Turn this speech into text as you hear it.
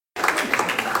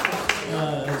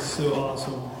That's so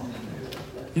awesome.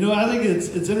 You know, I think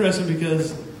it's interesting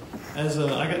because as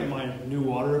I got my new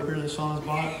water up here that Shauna's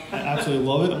bought, I absolutely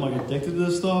love it. I'm like addicted to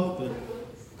this stuff, but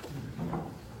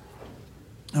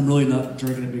I'm really not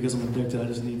drinking it because I'm addicted. I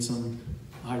just need some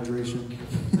hydration.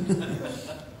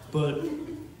 But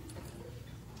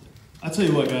I tell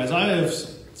you what, guys, I have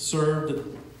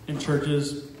served in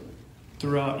churches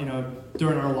throughout,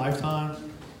 during our lifetime.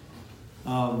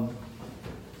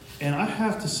 And I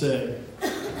have to say,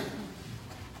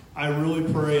 I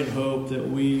really pray and hope that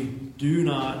we do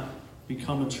not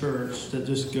become a church that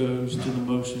just goes through the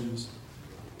motions.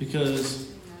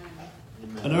 Because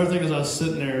another thing is I was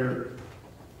sitting there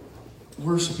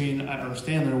worshiping, or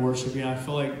standing there worshiping, I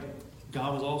feel like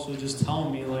God was also just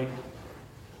telling me, like,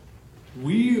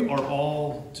 we are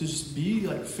all to just be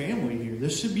like family here.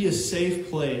 This should be a safe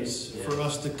place for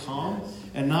us to come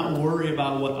and not worry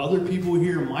about what other people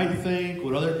here might think,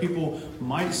 what other people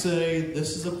might say.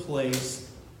 This is a place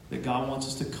that God wants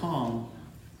us to come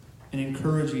and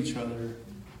encourage each other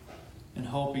and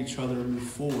help each other move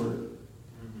forward.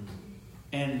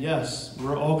 And yes,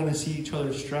 we're all going to see each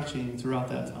other stretching throughout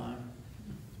that time.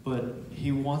 But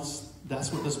He wants,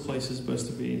 that's what this place is supposed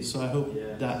to be. So I hope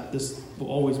that this will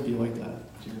always be like that.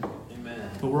 Amen.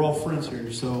 But we're all friends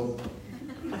here, so...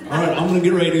 All right, I'm going to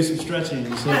get ready to do some stretching.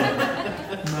 So,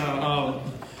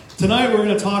 tonight we're going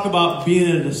to talk about being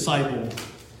a disciple.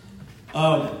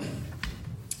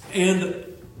 And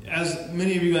as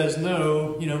many of you guys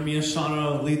know, me and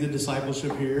Shauna lead the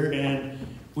discipleship here, and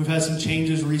we've had some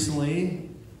changes recently,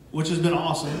 which has been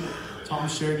awesome. Tom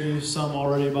shared you some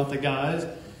already about the guys.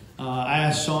 I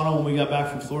asked Shauna when we got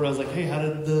back from Florida, I was like, hey, how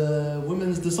did the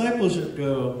women's discipleship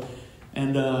go?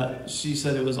 And she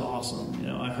said it was awesome.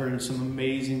 I heard some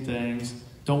amazing things.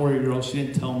 Don't worry, girl, she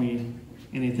didn't tell me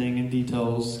anything in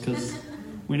details because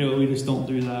we know we just don't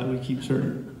do that. We keep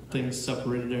certain things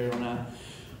separated there on that.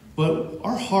 But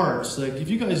our hearts, like if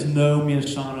you guys know me and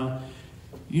Shauna,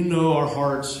 you know our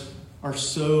hearts are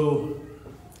so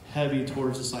heavy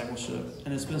towards discipleship.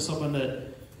 And it's been something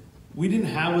that we didn't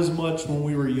have as much when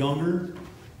we were younger,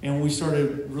 and we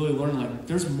started really learning, like,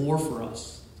 there's more for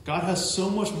us. God has so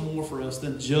much more for us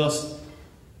than just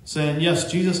saying,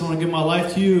 yes, Jesus, I want to give my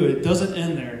life to you. It doesn't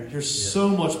end there. There's so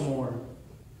much more.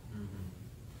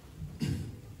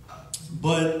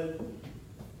 But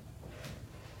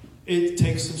it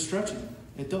takes some stretching.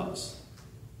 It does.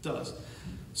 It does.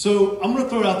 So I'm going to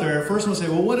throw it out there. First I'm going to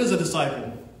say, well, what is a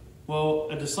disciple? Well,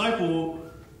 a disciple...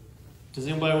 Does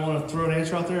anybody want to throw an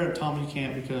answer out there? Tom, you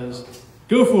can't because...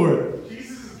 Go for it.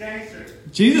 Jesus is gangster.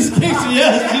 Jesus is gangster,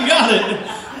 yes, you got it.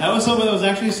 That was something that was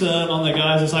actually said on the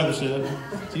guy's discipleship.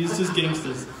 Jesus is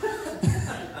gangsters.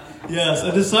 Yes,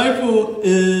 a disciple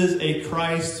is a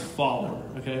Christ follower.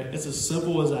 Okay? It's as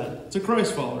simple as that. It's a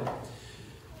Christ follower.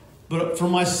 But for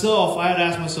myself, I had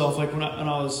asked myself, like when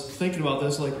I was thinking about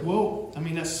this, like, well, I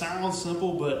mean, that sounds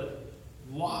simple, but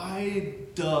why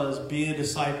does being a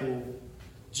disciple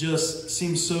just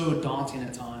seems so daunting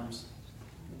at times?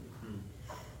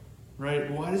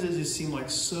 Right? Why does it just seem like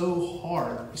so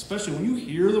hard? Especially when you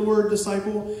hear the word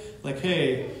disciple, like,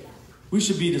 hey, we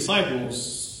should be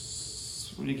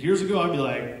disciples. Years ago, I'd be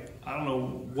like, I don't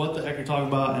know what the heck you're talking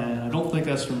about, and I don't think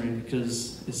that's for me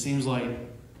because it seems like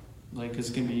it's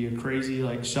going to be a crazy,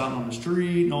 like, shouting on the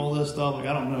street and all this stuff. Like,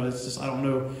 I don't know. It's just, I don't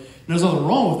know. And there's nothing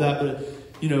wrong with that, but,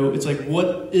 it's like,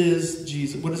 what is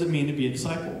Jesus? What does it mean to be a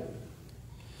disciple?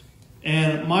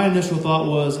 And my initial thought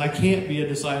was, I can't be a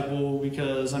disciple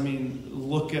because,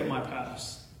 look at my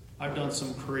past. I've done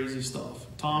some crazy stuff.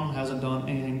 Tom hasn't done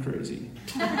anything crazy.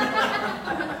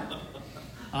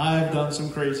 I've done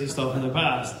some crazy stuff in the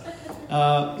past.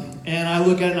 And I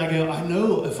look at it and I go, I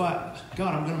know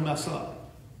God, I'm going to mess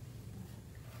up.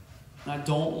 And I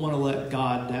don't want to let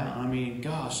God down.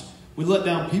 Gosh, we let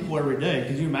down people every day.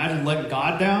 Could you imagine letting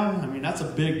God down? That's a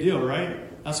big deal, right?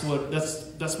 That's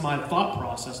my thought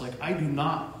process. Like, I do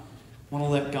not want to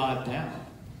let God down.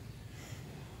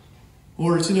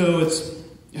 Or it's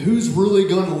who's really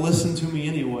going to listen to me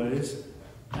anyways?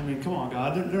 Come on,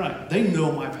 God. They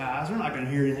know my past. They're not going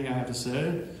to hear anything I have to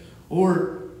say.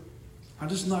 Or I'm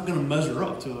just not going to measure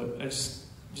up to it.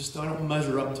 I don't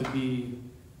measure up to be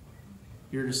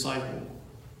your disciple.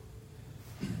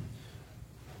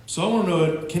 So I want to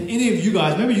know, can any of you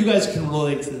guys, maybe you guys can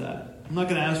relate to that. I'm not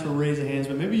going to ask for a raise of hands,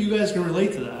 but maybe you guys can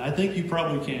relate to that. I think you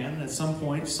probably can at some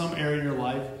point, some area in your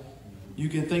life. You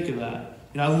can think of that.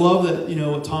 And I love that,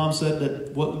 what Tom said,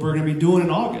 that what we're going to be doing in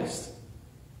August.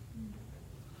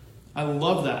 I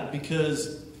love that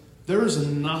because there is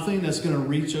nothing that's going to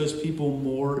reach those people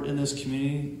more in this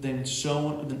community than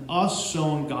us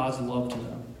showing God's love to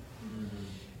them.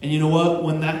 And you know what?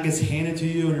 When that gets handed to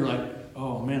you and you're like,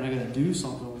 oh man, I got to do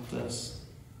something with this.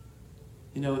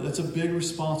 You know, that's a big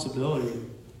responsibility.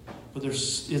 But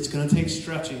it's going to take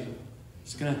stretching.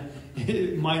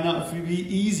 It might not be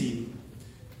easy,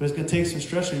 but it's going to take some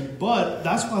stretching. But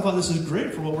that's why I thought this is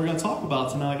great for what we're going to talk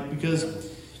about tonight,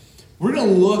 because we're going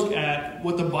to look at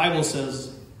what the Bible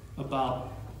says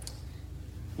about,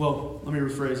 well, let me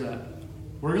rephrase that.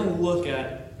 We're going to look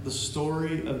at the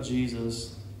story of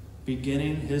Jesus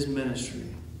beginning his ministry,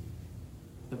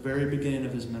 the very beginning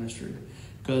of his ministry.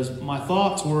 Because my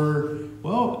thoughts were,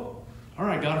 well, all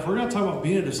right, God, if we're going to talk about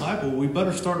being a disciple, we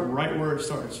better start right where it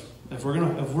starts. If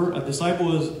we're a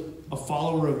disciple is a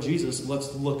follower of Jesus,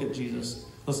 let's look at Jesus.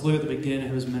 Let's look at the beginning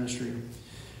of his ministry.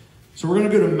 So we're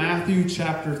going to go to Matthew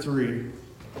chapter 3.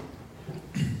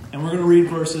 And we're going to read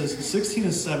verses 16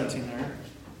 and 17 there.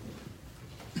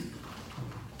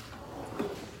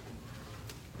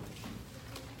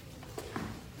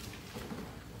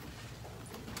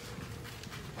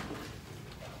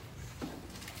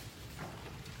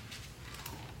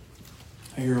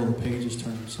 I hear all the pages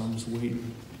turning, so I'm just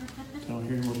waiting. I don't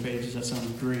hear any more pages. That sounds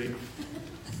great.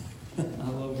 I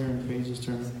love hearing pages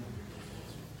turn.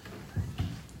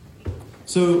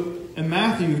 So, in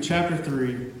Matthew chapter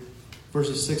 3,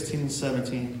 verses 16 and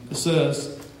 17, it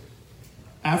says,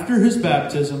 after his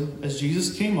baptism, as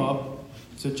Jesus came up,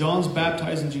 so John's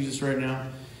baptizing Jesus right now.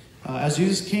 As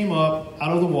Jesus came up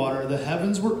out of the water, the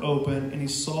heavens were open, and he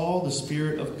saw the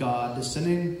Spirit of God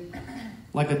descending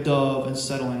like a dove and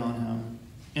settling on him.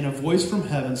 And a voice from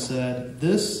heaven said,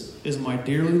 "This is my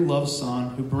dearly loved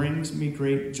Son, who brings me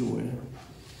great joy."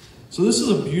 So this is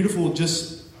a beautiful,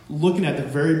 just looking at the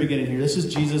very beginning here. This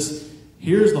is Jesus.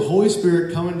 Here's the Holy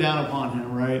Spirit coming down upon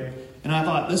him, right? And I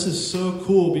thought this is so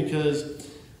cool because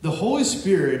the Holy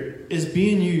Spirit is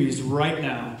being used right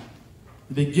now.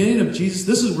 The beginning of Jesus,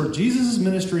 this is where Jesus'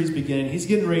 ministry is beginning. He's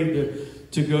getting ready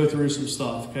to go through some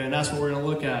stuff, okay? And that's what we're going to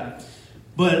look at.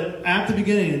 But at the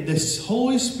beginning, this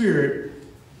Holy Spirit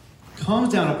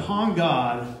comes down upon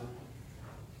God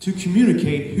to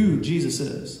communicate who Jesus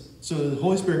is. So the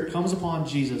Holy Spirit comes upon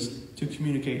Jesus to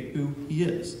communicate who he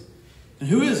is. And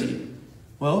who is he?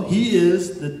 Well, he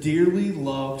is the dearly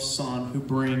loved Son who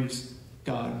brings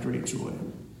God great joy.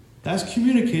 That's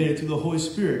communicated through the Holy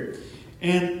Spirit.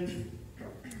 And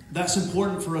that's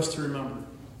important for us to remember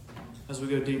as we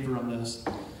go deeper on this.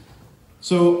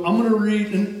 So I'm going to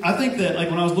read, and I think that, like,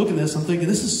 when I was looking at this, I'm thinking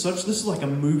this is like a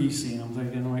movie scene. I'm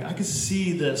thinking, like, I could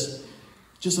see this,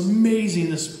 just amazing,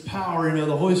 this power,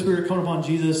 the Holy Spirit coming upon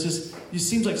Jesus. It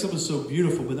seems like something so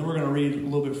beautiful. But then we're going to read a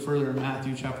little bit further in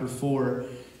Matthew chapter 4.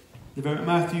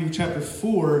 Matthew chapter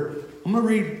 4, I'm going to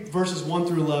read verses 1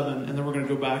 through 11, and then we're going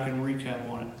to go back and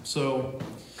recap on it. So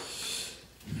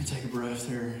let me take a breath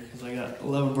here, because I got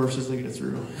 11 verses to get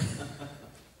through.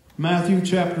 Matthew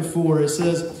chapter 4, it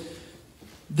says,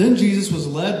 "Then Jesus was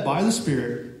led by the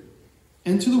Spirit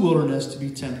into the wilderness to be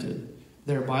tempted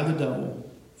there by the devil.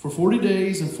 For 40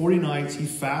 days and 40 nights he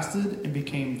fasted and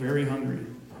became very hungry.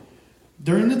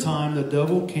 During the time the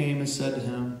devil came and said to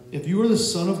him, 'If you are the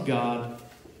Son of God,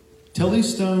 tell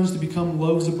these stones to become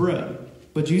loaves of bread.'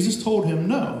 But Jesus told him,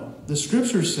 'No, the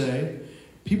scriptures say,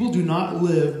 people do not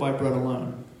live by bread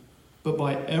alone, but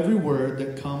by every word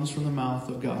that comes from the mouth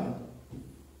of God.'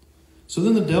 So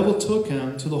then the devil took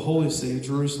him to the holy city,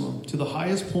 Jerusalem, to the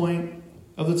highest point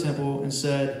of the temple, and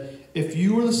said, 'If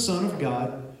you are the Son of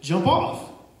God, jump off.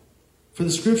 For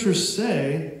the scriptures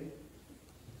say,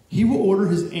 he will order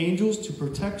his angels to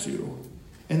protect you,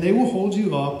 and they will hold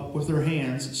you up with their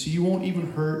hands, so you won't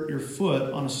even hurt your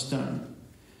foot on a stone.'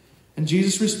 And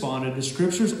Jesus responded, 'The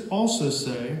scriptures also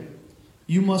say,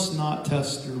 you must not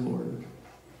test your Lord.'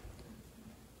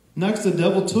 Next, the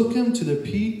devil took him to the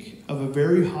peak of a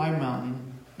very high mountain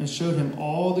and showed him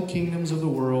all the kingdoms of the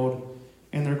world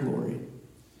and their glory.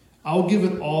 'I will give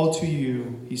it all to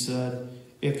you,' he said,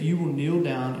 'if you will kneel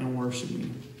down and worship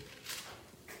me.'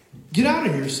 'Get out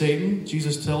of here, Satan,'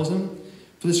 Jesus tells him,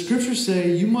 'for the scriptures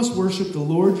say you must worship the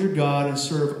Lord your God and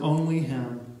serve only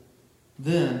him.'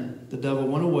 Then the devil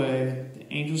went away,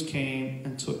 the angels came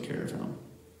and took care of him."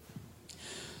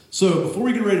 So before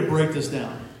we get ready to break this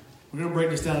down, we're going to break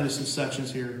this down into some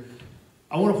sections here.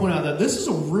 I want to point out that this is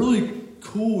a really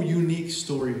cool, unique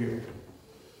story here.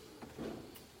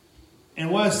 And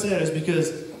why I say that is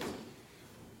because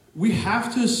we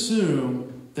have to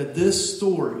assume that this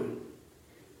story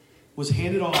was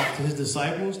handed off to his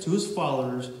disciples, to his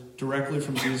followers, directly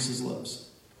from Jesus' lips.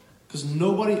 Because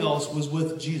nobody else was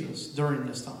with Jesus during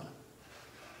this time.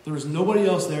 There was nobody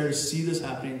else there to see this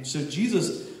happening. So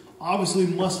Jesus obviously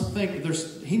must think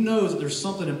that he knows that there's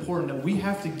something important that we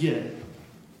have to get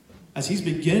as he's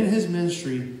beginning his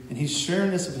ministry and he's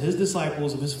sharing this with his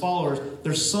disciples, of his followers,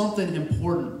 there's something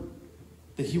important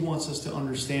that he wants us to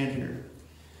understand here.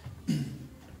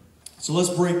 So let's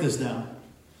break this down.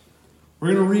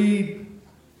 We're going to read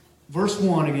verse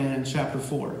 1 again in chapter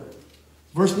 4.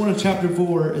 Verse 1 of chapter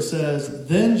 4, it says,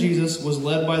 "Then Jesus was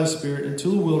led by the Spirit into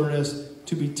the wilderness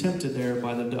to be tempted there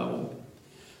by the devil."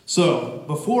 So,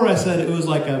 before I said it was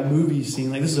like a movie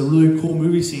scene, like this is a really cool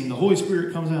movie scene. The Holy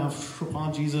Spirit comes down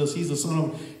upon Jesus. He's the son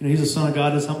of, he's the Son of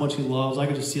God. That's how much he loves. I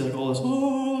could just see like all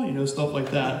this, stuff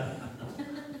like that.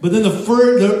 But then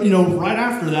right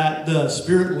after that, the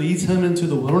Spirit leads him into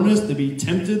the wilderness to be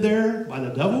tempted there by the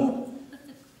devil.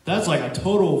 That's like a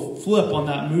total flip on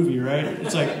that movie, right?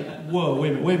 It's like, whoa,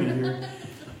 wait a minute here.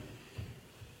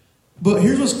 But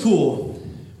here's what's cool.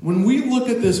 When we look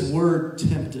at this word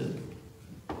tempted,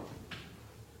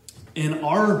 in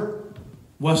our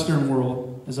Western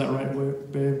world, is that right,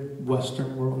 babe?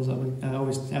 Western world, is that what, I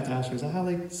always have to ask her, is that how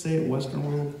they say it, Western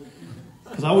world?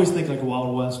 Because I always think like a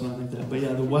Wild West when I think that. But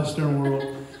yeah, the Western world,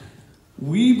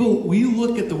 we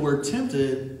look at the word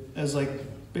tempted as like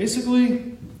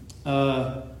basically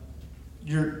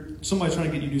you're somebody trying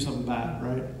to get you to do something bad,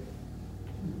 right?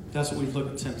 That's what we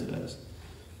look at tempted as.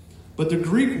 But the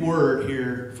Greek word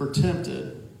here for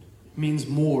tempted means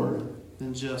more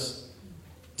than just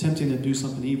tempting to do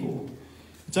something evil.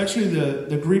 It's actually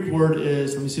the Greek word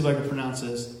is, let me see if I can pronounce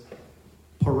this,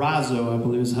 parazo, I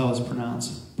believe is how it's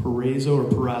pronounced. Parazo or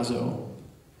parazo.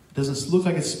 It doesn't look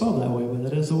like it's spelled that way, but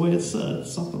that is the way it's said.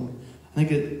 Something. I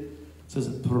think it says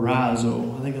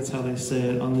parazo. I think that's how they say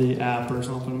it on the app or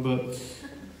something. But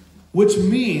which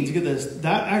means, get this,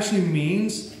 that actually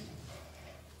means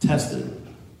tested.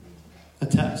 A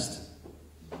test.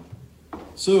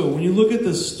 So when you look at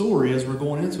this story as we're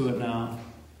going into it now,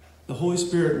 the Holy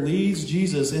Spirit leads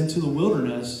Jesus into the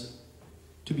wilderness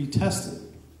to be tested.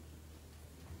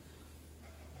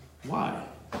 Why?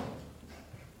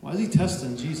 Why is he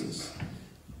testing Jesus?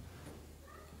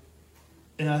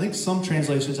 And I think some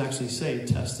translations actually say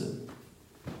tested.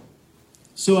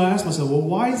 So I asked myself, well,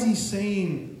 why is he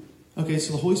saying, okay,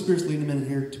 so the Holy Spirit's leading him in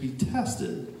here to be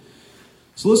tested.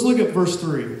 So let's look at verse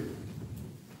 3.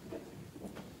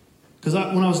 Because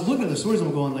when I was looking at the stories,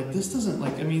 I'm going like, this doesn't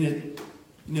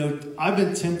I've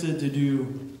been tempted to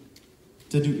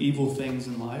do evil things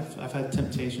in life. I've had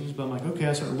temptations, but I'm like, okay,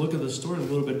 I start looking at the story a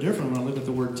little bit different when I look at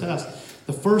the word test.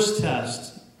 The first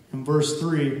test, in verse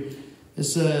 3, it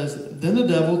says, "Then the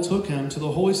devil took him to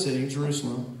the holy city,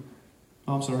 Jerusalem."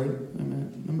 Oh, I'm sorry.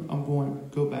 I'm going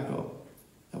to go back up.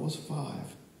 That was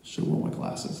 5. Should have worn my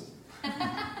glasses.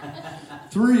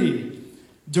 3.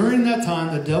 During that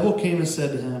time, the devil came and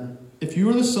said to him, "If you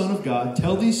are the Son of God,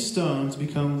 tell these stones to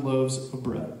become loaves of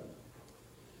bread."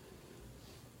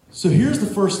 So here's the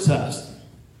first test.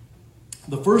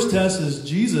 The first test is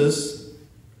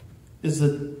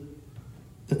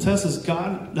the test is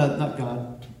God, not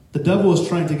God. The devil is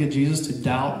trying to get Jesus to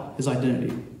doubt his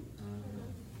identity.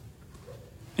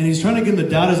 And he's trying to get him to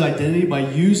doubt his identity by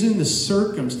using the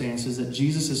circumstances that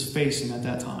Jesus is facing at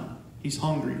that time. He's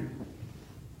hungry.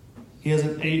 He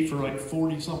hasn't ate for like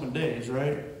 40-something days,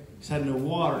 right? He's had no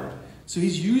water. So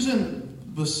he's using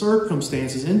the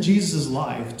circumstances in Jesus'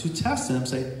 life to test him,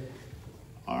 say,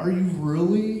 are you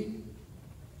really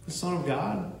the Son of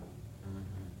God?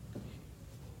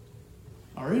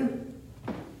 Are you?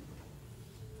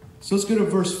 So let's go to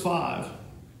verse 5.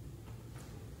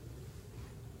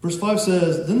 Verse 5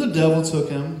 says, "Then the devil took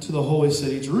him to the holy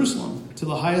city, Jerusalem, to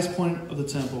the highest point of the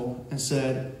temple, and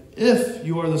said, 'If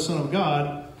you are the Son of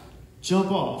God,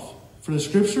 jump off. For the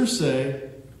scriptures say,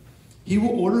 He will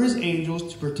order His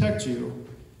angels to protect you,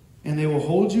 and they will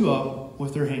hold you up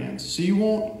with their hands, so you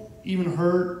won't even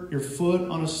hurt your foot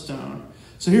on a stone.'"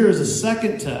 So here is the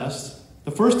second test.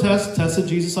 The first test tested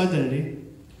Jesus' identity.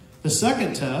 The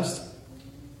second test,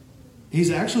 he's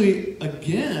actually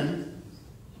again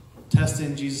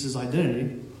testing Jesus'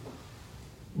 identity.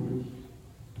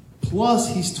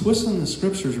 Plus, he's twisting the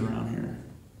scriptures around here.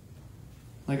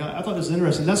 Like, I thought it was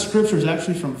interesting. That scripture is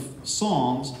actually from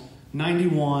Psalms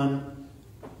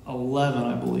 91:11,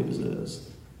 I believe it is.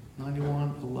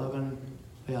 91:11,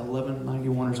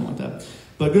 11:91 or something like that.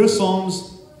 But go to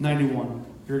Psalms 91.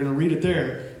 You're going to read it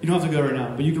there. You don't have to go right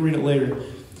now, but you can read it later.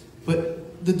 But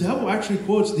the devil actually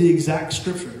quotes the exact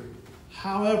scripture.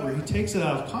 However, he takes it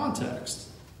out of context.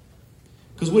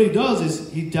 Because what he does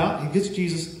is he gets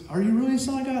Jesus, are you really the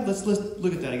Son of God? Let's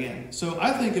look at that again. So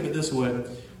I think of it this way.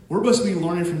 We're supposed to be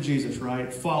learning from Jesus,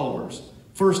 right? Followers.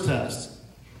 First test.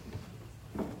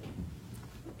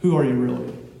 Who are you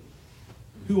really?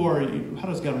 Who are you? How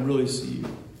does God really see you?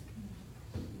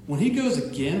 when he goes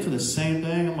again for the same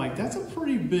thing, I'm like, that's a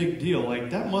pretty big deal. Like,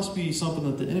 that must be something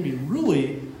that the enemy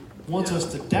really wants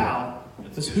us to doubt,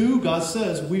 is who God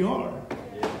says we are.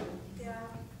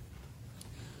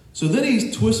 So then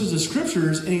he twists the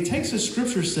scriptures, and he takes a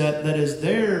scripture set that is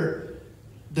there,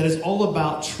 that is all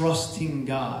about trusting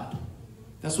God.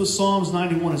 That's what Psalms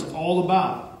 91 is all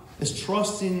about. It's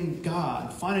trusting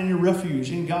God, finding your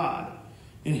refuge in God.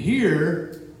 And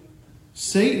here,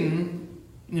 Satan,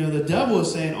 the devil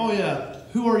is saying, oh yeah,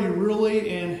 who are you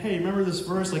really? And hey, remember this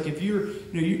verse? Like, if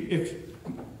if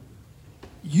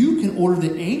you can order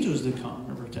the angels to come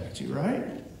and protect you, right?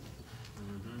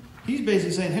 He's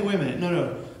basically saying, hey, wait a minute,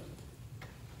 no.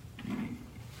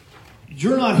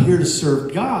 You're not here to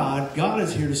serve God. God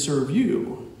is here to serve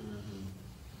you.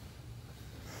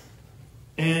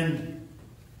 And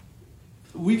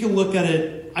we can look at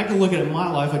it, I can look at it in my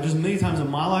life, like just many times in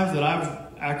my life that I've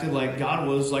acted like God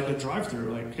was like a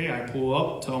drive-through. Like, hey, I pull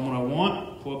up, tell him what I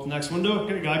want, pull up the next window,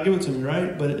 okay, God, give it to me,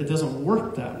 right? But it doesn't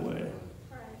work that way.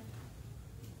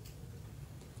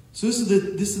 So this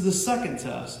is the second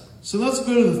test. So let's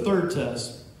go to the third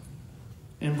test.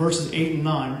 In verses 8 and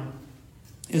 9.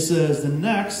 It says, the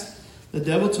next, the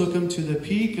devil took him to the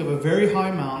peak of a very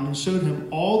high mountain and showed him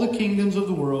all the kingdoms of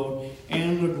the world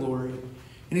and their glory.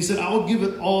 And he said, I will give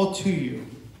it all to you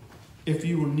if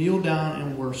you will kneel down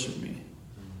and worship me.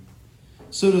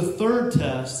 So the third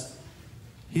test,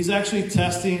 he's actually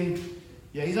testing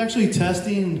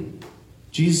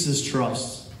Jesus'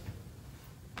 trust.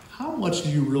 How much do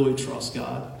you really trust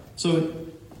God? So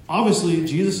obviously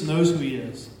Jesus knows who he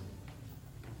is.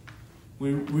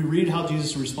 We read how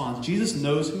Jesus responds. Jesus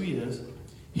knows who he is.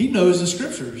 He knows the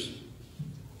scriptures.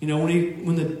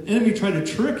 When the enemy tried to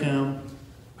trick him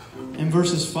in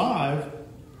verses 5,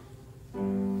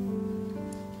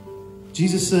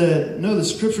 Jesus said, no, the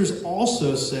scriptures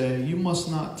also say you must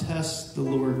not test the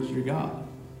Lord your God.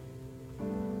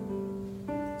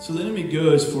 So the enemy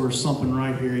goes for something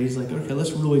right here. He's like, okay,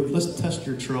 let's test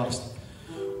your trust.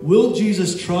 Will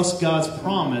Jesus trust God's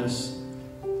promise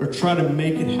or try to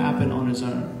make it happen on his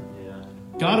own? Yeah.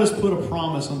 God has put a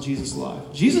promise on Jesus' life.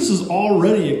 Jesus is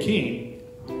already a king.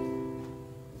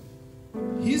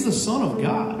 He's the Son of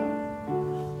God.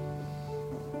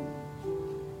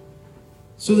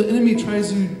 So the enemy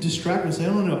tries to distract and say,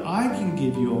 no, I can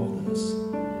give you all this.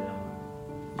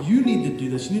 You need to do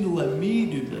this. You need to let me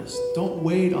do this. Don't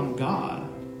wait on God.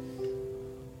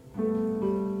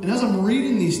 And as I'm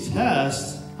reading these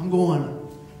tests, I'm going,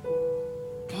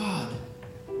 God,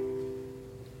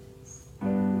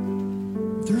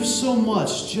 there's so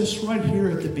much just right here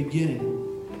at the beginning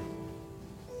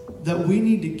that we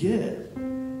need to get,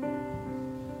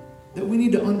 that we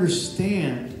need to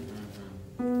understand.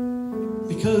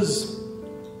 Because,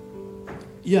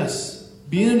 yes,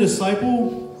 being a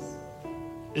disciple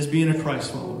is being a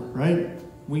Christ follower, right?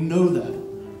 We know that.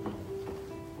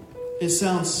 It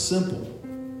sounds simple.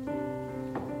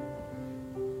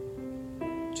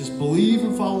 Just believe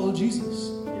and follow Jesus.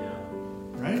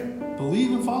 Right?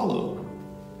 Believe and follow.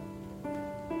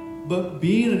 But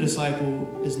being a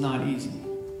disciple is not easy.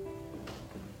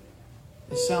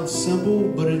 It sounds simple,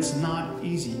 but it's not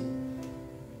easy.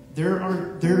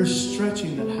 There's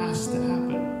stretching that has to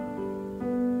happen.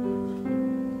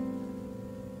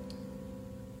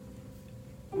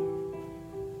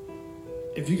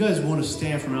 If you guys want to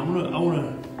stand for me, I want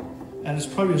to, and it's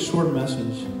probably a short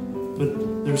message,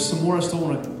 but there's some more I still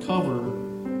want to cover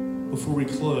before we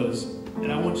close.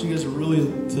 And I want you guys to really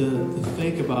to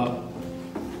think about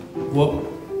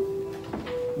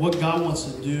what God wants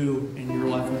to do in your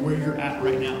life and where you're at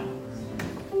right now.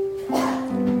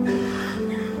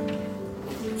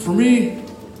 For me,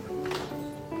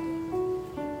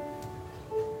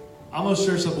 I'm going to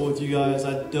share something with you guys.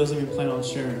 I doesn't even plan on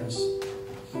sharing this.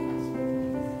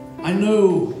 I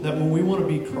know that when we want to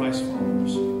be Christ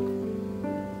followers,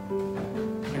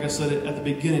 like I said at the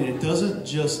beginning, it doesn't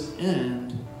just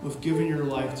end with giving your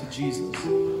life to Jesus.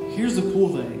 Here's the cool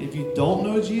thing. If you don't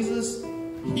know Jesus,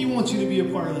 he wants you to be a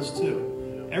part of this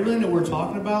too. Everything that we're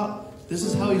talking about, this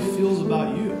is how he feels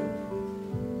about you.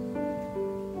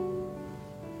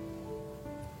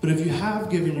 But if you have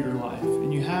given your life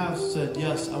and you have said,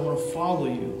 yes, I want to follow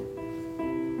you,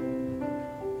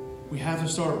 we have to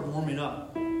start warming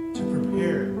up to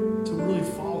prepare to really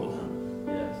follow him.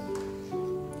 Yes.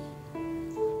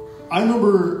 I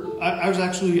remember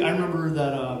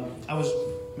that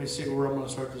let me see where I'm going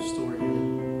to start this story here.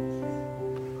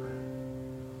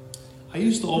 I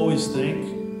used to always think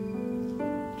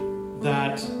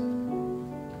that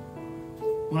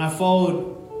when I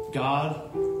followed God,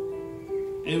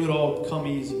 it would all come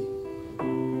easy.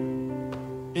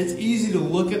 it's easy to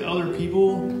look at other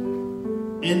people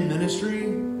in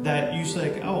ministry that you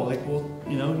say, oh, like, well,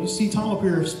 you know, you see Tom up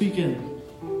here speaking.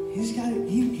 He's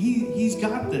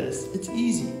got this. It's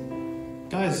easy.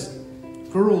 Guys,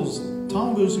 girls,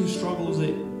 Tom goes through struggles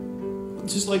that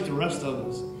just like the rest of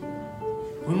us.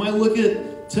 We might look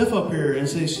at Tiff up here and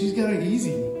say, she's got it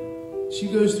easy. She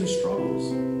goes through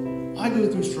struggles. I go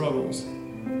through struggles.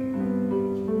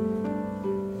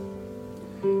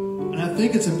 And I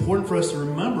think it's important for us to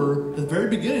remember the very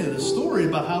beginning of the story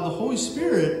about how the Holy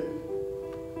Spirit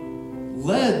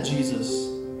led Jesus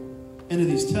into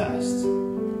these tests.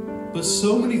 But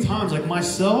so many times, like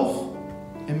myself,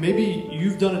 and maybe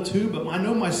you've done it too, but I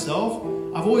know myself,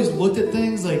 I've always looked at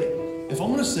things like, if I'm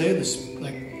going to say this,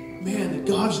 like, man, that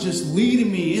God's just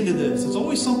leading me into this, it's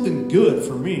always something good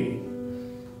for me.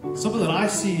 Something that I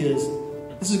see is,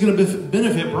 this is going to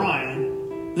benefit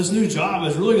Brian. This new job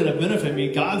is really going to benefit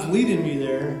me. God's leading me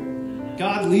there.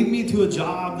 God, lead me to a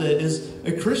job that is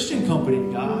a Christian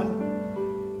company, God.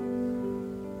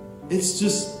 It's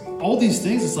just, all these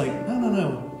things, it's like,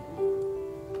 no.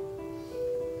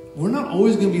 We're not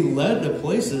always going to be led to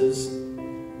places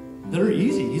that are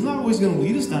easy. He's not always going to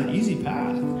lead us down an easy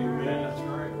path. Amen. That's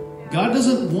right. God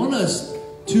doesn't want us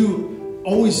to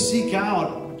always seek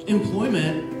out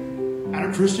employment at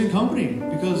a Christian company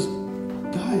because,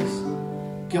 guys,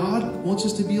 God wants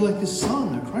us to be like His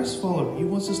Son, a Christ follower. He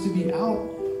wants us to be out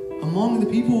among the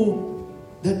people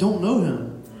that don't know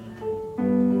Him.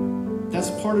 That's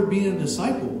part of being a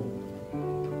disciple,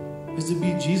 is to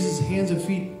be Jesus' hands and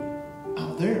feet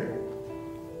out there.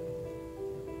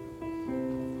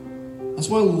 That's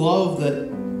why I love that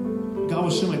God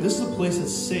was showing, like, this is a place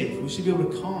that's safe. We should be able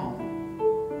to come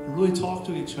and really talk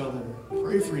to each other,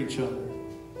 pray for each other.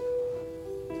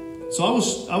 So I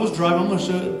was driving. I'm going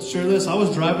to share this. I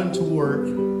was driving to work.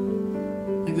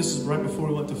 I think this is right before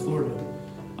we went to Florida.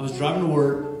 I was driving to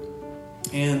work,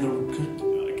 and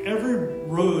every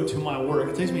road to my work,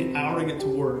 it takes me an hour to get to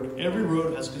work. Every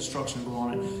road has construction going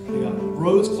on it. They got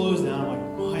roads closed down. I'm like,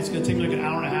 oh, it's going to take me like an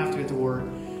hour and a half to get to work.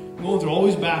 I'm going through all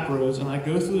these back roads, and I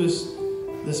go through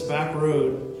this back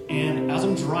road, and as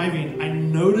I'm driving, I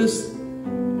noticed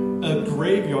a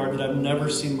graveyard that I've never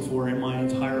seen before in my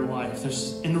entire life.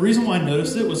 And the reason why I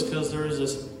noticed it was because there was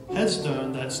this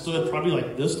headstone that stood probably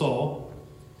like this tall,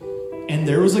 and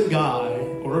there was a guy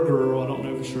or a girl, I don't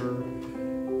know for sure,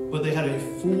 but they had a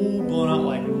full blown out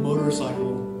like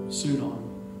motorcycle suit on.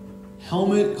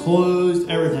 Helmet, clothes,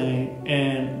 everything,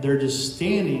 and they're just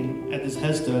standing at this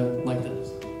headstone like this.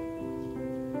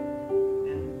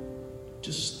 And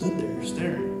just stood there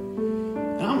staring.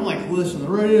 And I'm like listening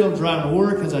to the radio, I'm driving to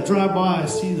work. As I drive by, I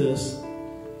see this.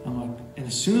 I'm like, and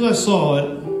as soon as I saw it,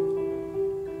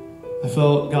 I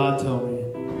felt God tell me,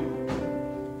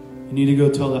 you need to go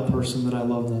tell that person that I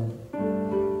love them.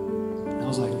 And I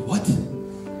was like, what?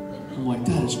 I'm like,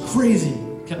 that is crazy.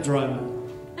 Kept driving.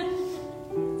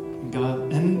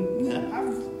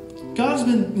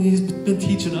 He's been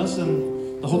teaching us,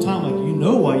 and the whole time, like, you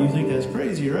know why you think that's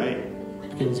crazy, right?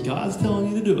 Because God's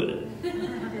telling you to do it. And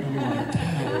I'm like,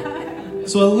 dang.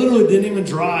 So I literally didn't even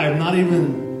drive, not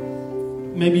even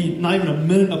a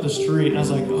minute up the street. And I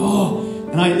was like, oh,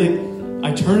 and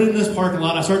I turned in this parking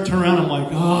lot. I started turning around. I'm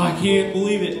like, oh, I can't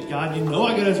believe it. God, you know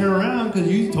I got to turn around because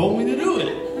you told me to do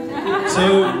it.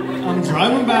 So I'm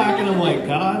driving back, and I'm like,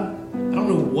 God, I don't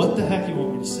know what the heck you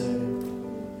want me to say.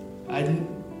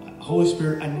 Holy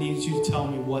Spirit, I need you to tell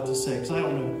me what to say, because I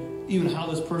don't know even how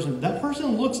that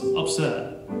person looks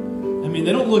upset. I mean,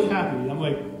 they don't look happy. I'm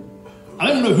like, I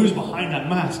don't know who's behind that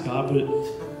mask, God, but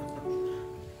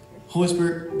Holy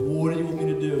Spirit, what do you want me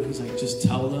to do? He's like, just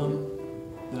tell them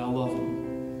that I love them.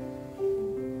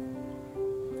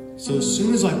 So as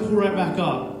soon as I pull right back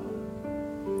up,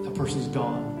 that person's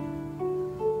gone.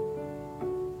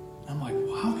 I'm like,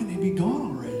 well, how can they be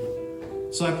gone already?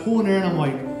 So I pull in there, and I'm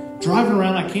like, driving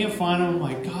around, I can't find them. I'm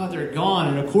like, God, they're gone.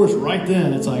 And of course, right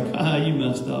then, it's like, you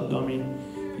messed up, dummy.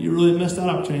 You really missed that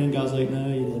opportunity. And God's like, no,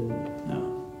 you didn't.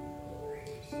 No.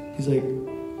 He's like,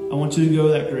 I want you to go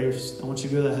to that grave. I want you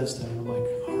to go to that headstone. I'm like,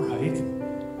 all right.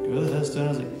 Go to the headstone. I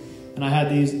was like, and I had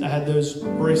those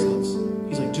bracelets.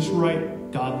 He's like, just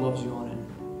write God loves you on it.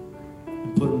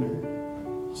 And put them there.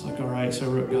 I was like, all right. So I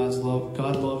wrote God's love.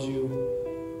 God loves you.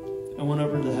 I went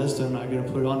over to the headstone, and I got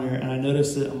to put it on there, and I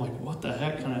noticed it. I'm like, what the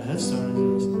heck kind of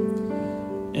headstone is this?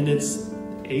 And it's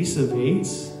Ace of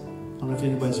Eights. I don't know if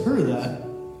anybody's heard of that.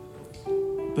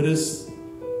 But it's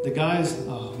the guy's,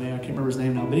 oh man, I can't remember his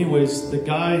name now. But anyways, the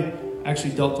guy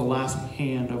actually dealt the last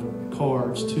hand of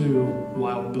cards to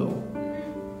Wild Bill.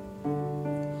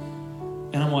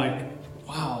 And I'm like,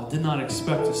 wow, did not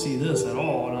expect to see this at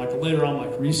all. And like later on,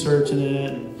 like researching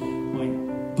it, and like,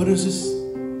 but it's just,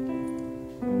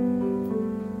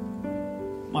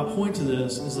 my point to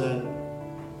this is that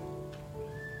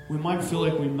we might feel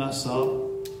like we mess up,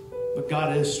 but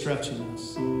God is stretching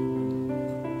us.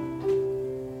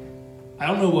 I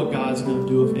don't know what God's going to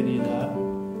do with any of that.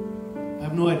 I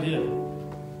have no idea.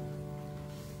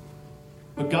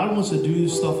 But God wants to do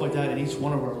stuff like that in each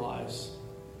one of our lives.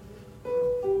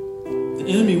 The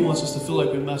enemy wants us to feel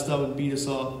like we messed up and beat us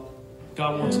up.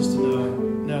 God wants us to know,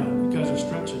 no, you guys are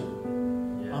stretching.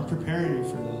 I'm preparing you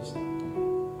for this.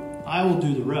 I will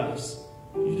do the rest.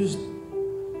 You just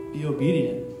be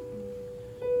obedient.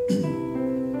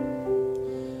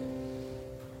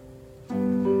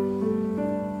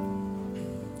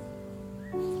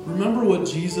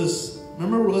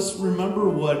 Let's remember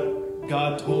what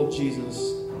God told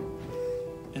Jesus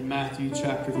in Matthew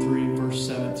chapter 3, verse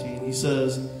 17. He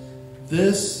says,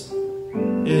 "This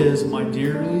is my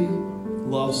dearly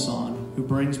loved Son who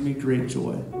brings me great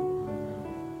joy."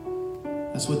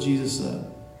 That's what Jesus said.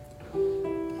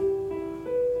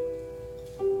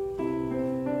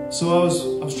 So I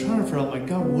was trying to figure out, like,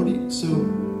 God, so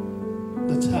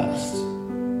the test.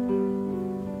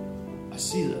 I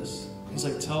see this. He's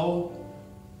like, tell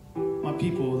my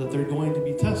people that they're going to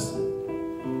be tested.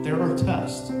 There are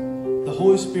tests. The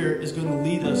Holy Spirit is going to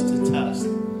lead us to test.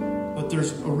 But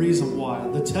there's a reason why.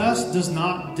 The test does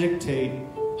not dictate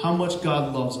how much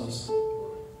God loves us.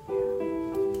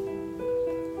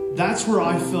 That's where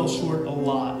I fell short a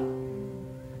lot.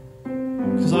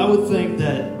 Because I would think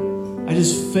that I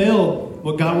just failed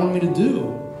what God wanted me to do.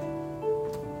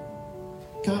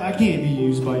 God, I can't be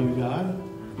used by you, God.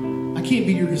 I can't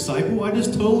be your disciple. I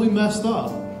just totally messed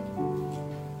up.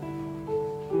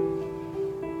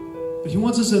 But He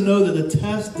wants us to know that the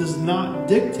test does not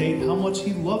dictate how much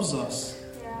He loves us.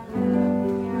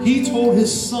 He told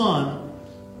His Son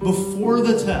before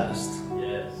the test,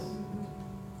 Yes.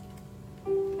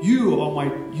 You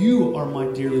are my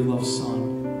dearly loved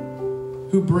Son,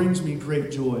 who brings me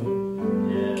great joy.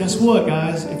 Yes. Guess what,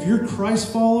 guys? If you're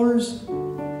Christ followers,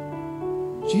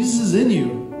 Jesus is in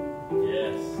you.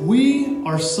 Yes. We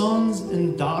are sons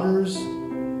and daughters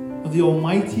of the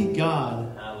Almighty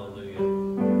God. Hallelujah.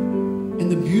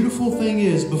 And the beautiful thing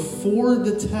is, before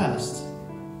the test,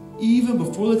 even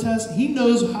before the test, He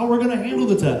knows how we're going to handle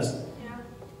the test. Yeah.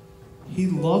 He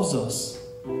loves us.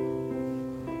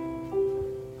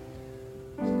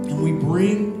 And we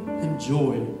bring Him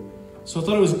joy. So I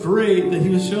thought it was great that He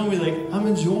was showing me, like, I'm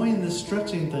enjoying this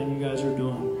stretching thing you guys are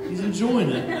doing. He's enjoying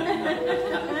it.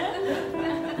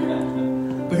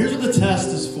 But here's what the test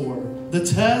is for. The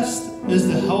test is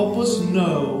to help us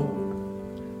know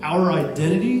our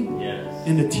identity, Yes.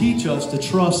 and to teach us to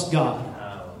trust God.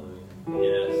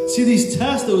 Hallelujah. Yes. See, these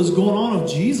tests that was going on of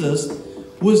Jesus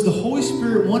was the Holy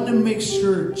Spirit wanting to make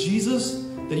sure, Jesus,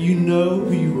 that you know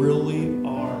who you really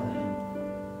are.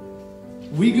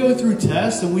 We go through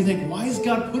tests and we think, why is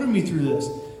God putting me through this?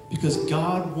 Because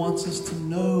God wants us to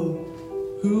know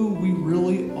who we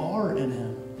really are in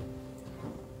Him.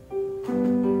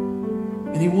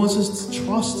 And He wants us to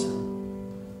trust Him.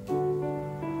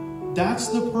 That's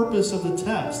the purpose of the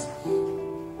test.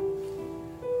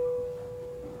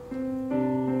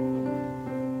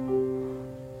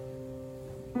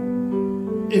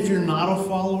 If you're not a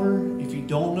follower, if you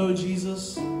don't know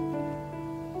Jesus,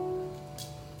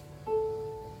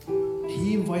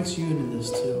 He invites you into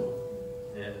this too.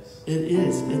 Yes. It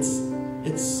is.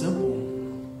 It's simple.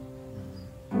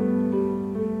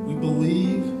 We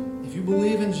believe. If you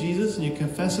believe in Jesus and you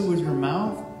confess it with your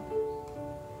mouth,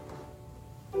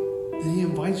 then He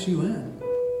invites you in.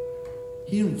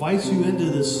 He invites you into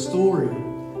this story.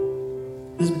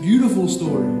 This beautiful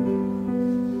story.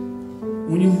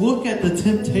 When you look at the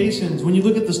temptations, when you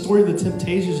look at the story of the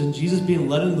temptations and Jesus being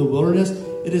led into the wilderness,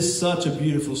 it is such a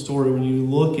beautiful story when you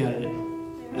look at it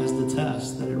as the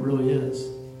test that it really is.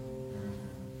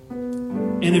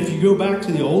 And if you go back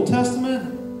to the Old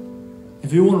Testament,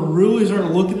 if you want to really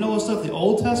start looking at all this stuff, the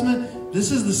Old Testament,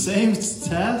 this is the same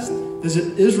test that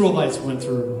the Israelites went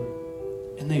through.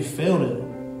 And they failed it.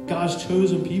 God's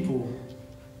chosen people.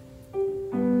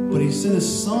 But He sent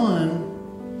His Son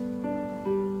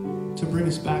to bring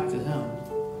us back to Him.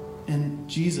 And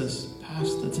Jesus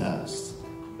passed the test.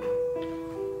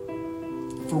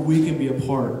 For we can be a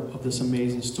part of this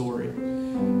amazing story.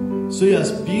 So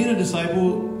yes, being a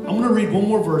disciple, I'm going to read one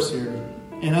more verse here.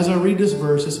 And as I read this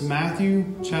verse, it's Matthew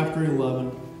chapter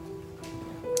 11.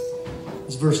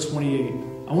 It's verse 28.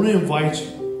 I want to invite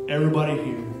everybody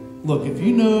here. Look, if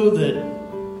you know that,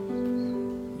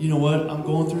 you know what, I'm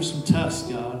going through some tests,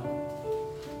 God.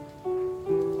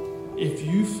 if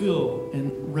you feel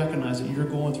and recognize that you're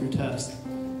going through tests,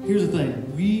 here's the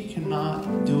thing. We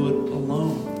cannot do it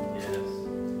alone. Yes.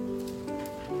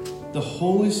 The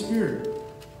Holy Spirit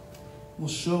will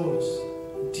show us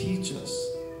and teach us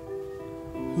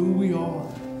who we are,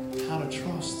 how to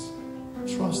trust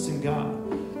in God.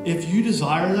 If you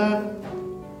desire that,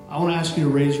 I want to ask you to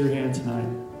raise your hand tonight.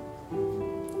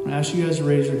 I'm going to ask you guys to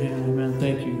raise your hand. Amen.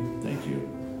 Thank you. Thank you.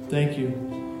 Thank you.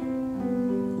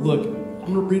 Look,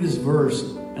 I'm going to read this verse,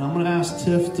 and I'm going to ask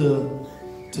Tiff to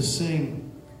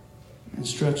sing and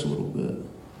stretch a little bit.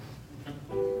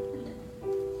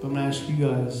 But I'm going to ask you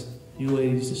guys, you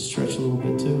ladies, to stretch a little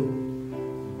bit too.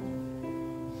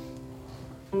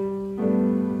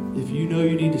 If you know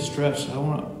you need to stretch, I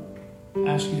want to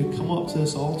ask you to come up to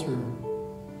this altar.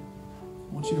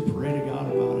 I want you to pray to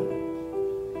God about it.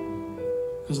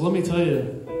 Because let me tell you,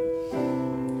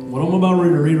 what I'm about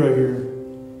ready to read right here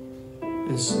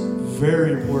is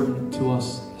very important to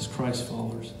us as Christ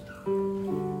followers.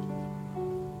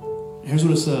 Here's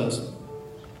what it says.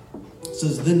 It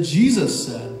says, then Jesus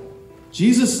said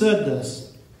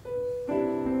this.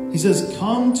 He says,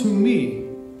 come to me,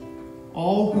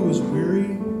 all who is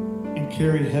weary and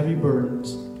carry heavy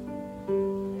burdens,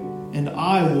 and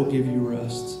I will give you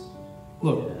rest.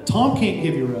 Look, Tom can't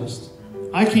give you rest.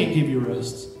 I can't give you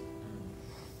rest.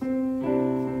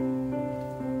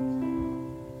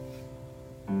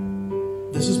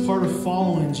 This is part of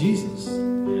following Jesus.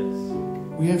 Yes.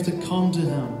 We have to come to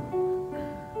Him.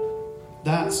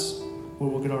 That's where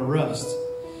we'll get our rest.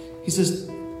 He says,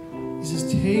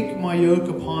 take my yoke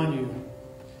upon you.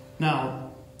 Now,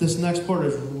 this next part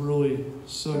is really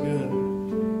so good.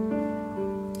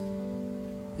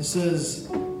 It says,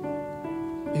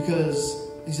 because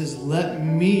he says, let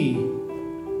me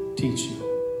teach you.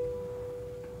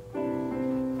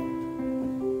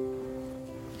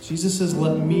 Jesus says,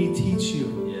 let me teach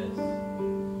you. Yes.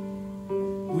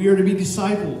 We are to be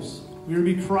disciples. We are to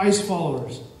be Christ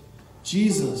followers.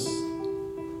 Jesus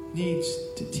needs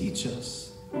to teach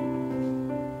us.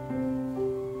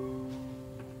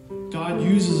 God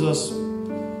uses us,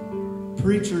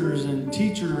 preachers and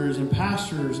teachers and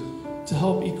pastors, to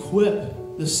help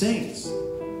equip the saints.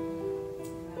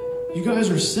 You guys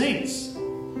are saints.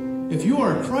 If you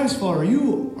are a Christ follower,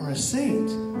 you are a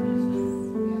saint.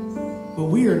 But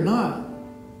we are not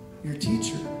your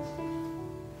teacher.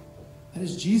 That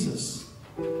is Jesus.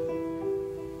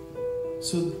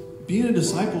 So being a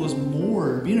disciple is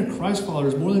more, being a Christ follower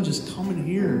is more than just coming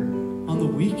here on the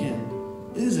weekend.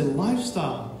 It is a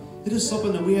lifestyle. It is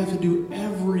something that we have to do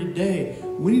every day.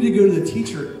 We need to go to the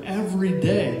teacher every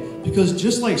day. Because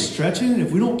just like stretching,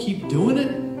 if we don't keep doing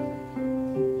it,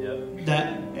 Yep.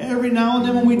 that every now and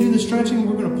then when we do the stretching,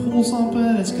 we're going to pull something,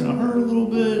 it's going to hurt a little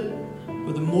bit.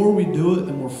 But the more we do it,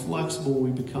 the more flexible we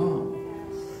become.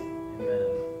 Amen.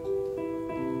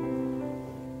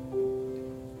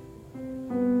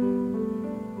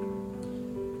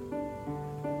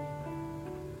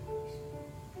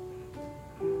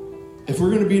 If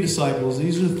we're going to be disciples,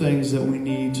 these are the things that we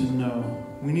need to know.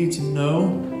 We need to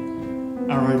know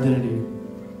our identity.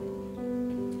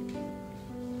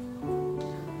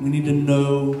 We need to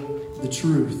know the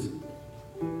truth.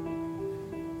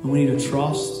 And we need to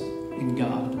trust in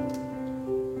God.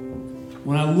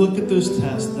 When I look at those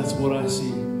tests, that's what I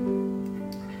see.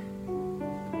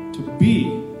 To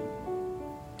be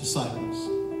disciples,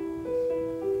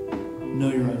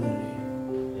 know your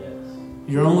identity. Yes.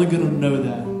 You're only going to know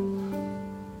that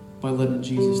by letting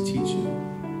Jesus teach you.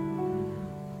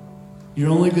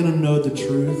 You're only going to know the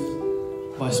truth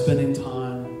by spending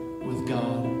time with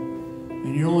God.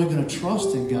 And you're only going to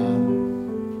trust in God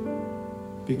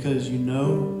because you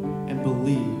know and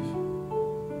believe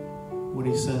what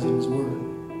He says in His Word.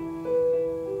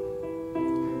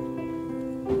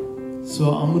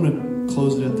 So I'm going to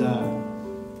close it at that.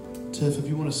 Tiff, if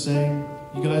you want to sing,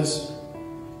 you guys,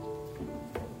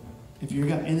 if you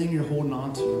got anything you're holding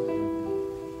on to,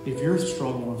 if you're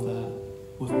struggling with that,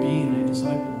 with being a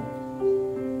disciple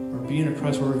or being a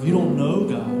Christ follower, if you don't know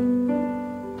God,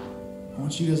 I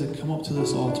want you guys to come up to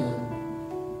this altar.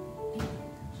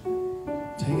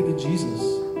 Take it to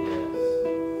Jesus.